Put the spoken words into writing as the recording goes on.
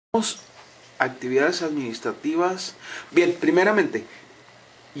Actividades administrativas. Bien, primeramente,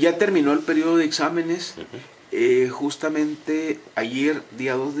 ya terminó el periodo de exámenes. Justamente ayer,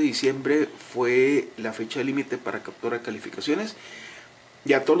 día 2 de diciembre, fue la fecha límite para captura de calificaciones.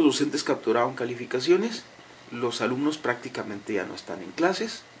 Ya todos los docentes capturaron calificaciones. Los alumnos prácticamente ya no están en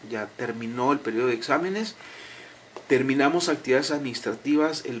clases. Ya terminó el periodo de exámenes. Terminamos actividades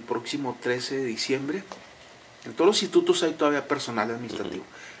administrativas el próximo 13 de diciembre. En todos los institutos hay todavía personal administrativo.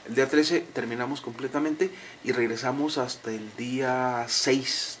 El día 13 terminamos completamente y regresamos hasta el día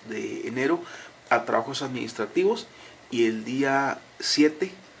 6 de enero a trabajos administrativos, y el día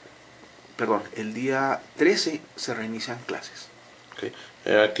 13 se reinician clases. Okay.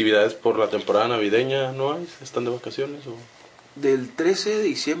 ¿Actividades por la temporada navideña no hay? ¿Están de vacaciones? ¿O? Del 13 de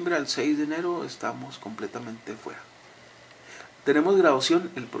diciembre al 6 de enero estamos completamente fuera. Tenemos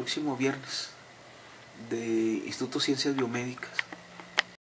graduación el próximo viernes de Instituto de Ciencias Biomédicas.